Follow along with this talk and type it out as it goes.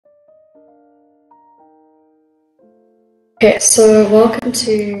Okay, so welcome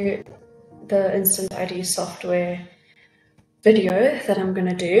to the Instant ID software video that I'm going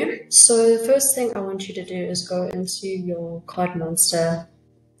to do. So the first thing I want you to do is go into your CardMonster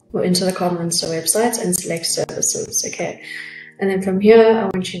or into the CardMonster website and select services, okay? And then from here, I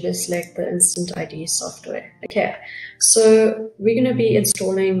want you to select the Instant ID software, okay? So we're going to be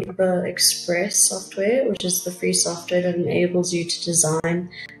installing the Express software, which is the free software that enables you to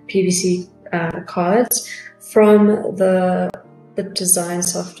design PVC cards from the design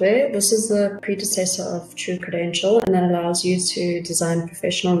software. This is the predecessor of True Credential, and that allows you to design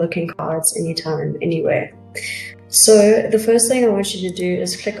professional looking cards anytime, anywhere. So the first thing I want you to do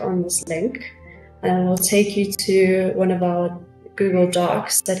is click on this link, and it will take you to one of our Google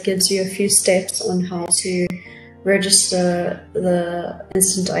Docs that gives you a few steps on how to register the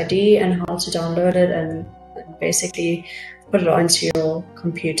Instant ID and how to download it and basically put it onto your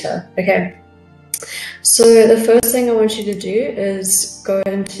computer. Okay. So the first thing I want you to do is go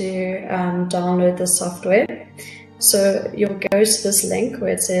into download the software. So you'll go to this link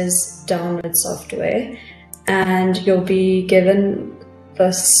where it says download software, and you'll be given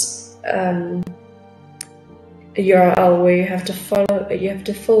this URL where you have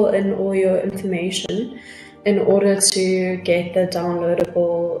to fill in all your information in order to get the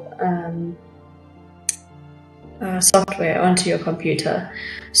downloadable software onto your computer.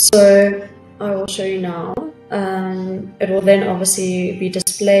 So I will show you now. It will then obviously be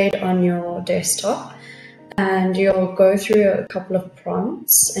displayed on your desktop, and you'll go through a couple of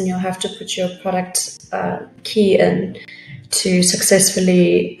prompts, and you'll have to put your product key in to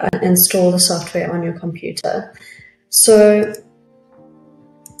successfully install the software on your computer. So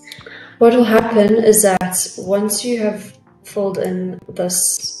what will happen is that once you have filled in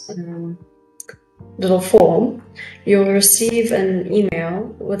this little form, you'll receive an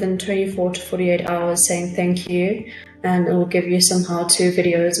email within 24 to 48 hours saying thank you, and it will give you some how-to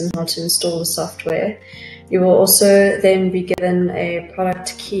videos on how to install the software. You will also then be given a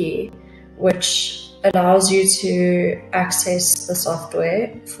product key which allows you to access the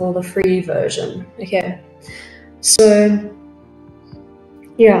software for the free version. Okay, so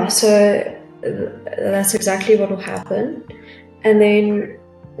yeah, so that's exactly what will happen. And then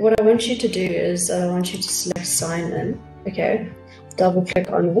what I want you to do is I want you to select sign in, okay? Double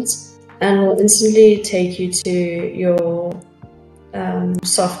click on it, and it will instantly take you to your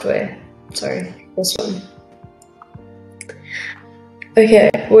software. Sorry, this one.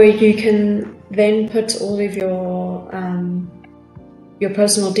 Okay, where you can then put all of your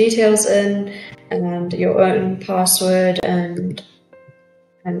personal details in, and your own password and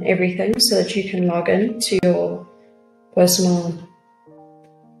everything, so that you can log in to your personal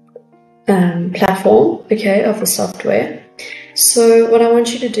platform, okay, of the software. So what I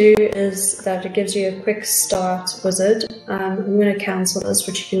want you to do is that it gives you a quick start wizard. I'm going to cancel this,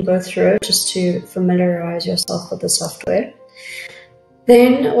 but you can go through it just to familiarize yourself with the software.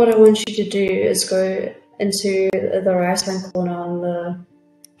 Then what I want you to do is go into the right hand corner on the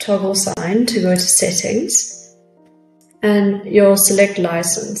toggle sign to go to settings, and you'll select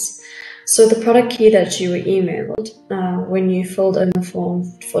license. So the product key that you were emailed when you filled in the form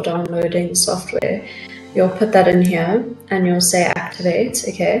for downloading the software, you'll put that in here and you'll say activate,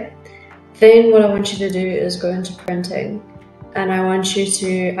 okay? Then what I want you to do is go into printing, and I want you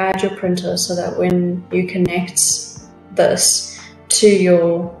to add your printer so that when you connect this to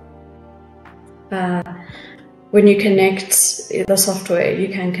your, when you connect the software, you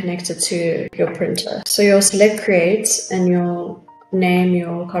can connect it to your printer. So you'll select create, and you'll name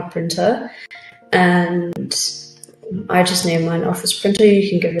your card printer, and I just named mine office printer. You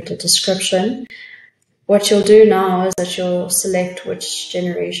can give it a description. What you'll do now is that you'll select which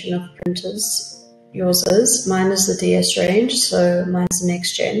generation of printers yours is. Mine is the DS range, so mine's the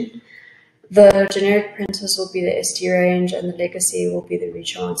next gen. The generic printers will be the SD range, and the legacy will be the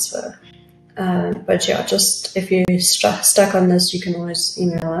retransfer. But yeah, just if you're stuck on this, you can always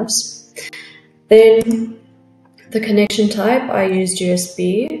email us. Then the connection type, I used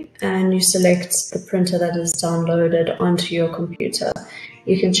USB, and you select the printer that is downloaded onto your computer.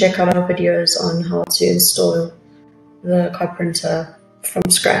 You can check out our videos on how to install the card printer from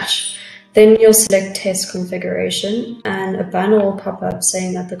scratch. Then you'll select test configuration, and a banner will pop up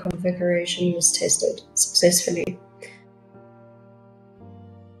saying that the configuration was tested successfully.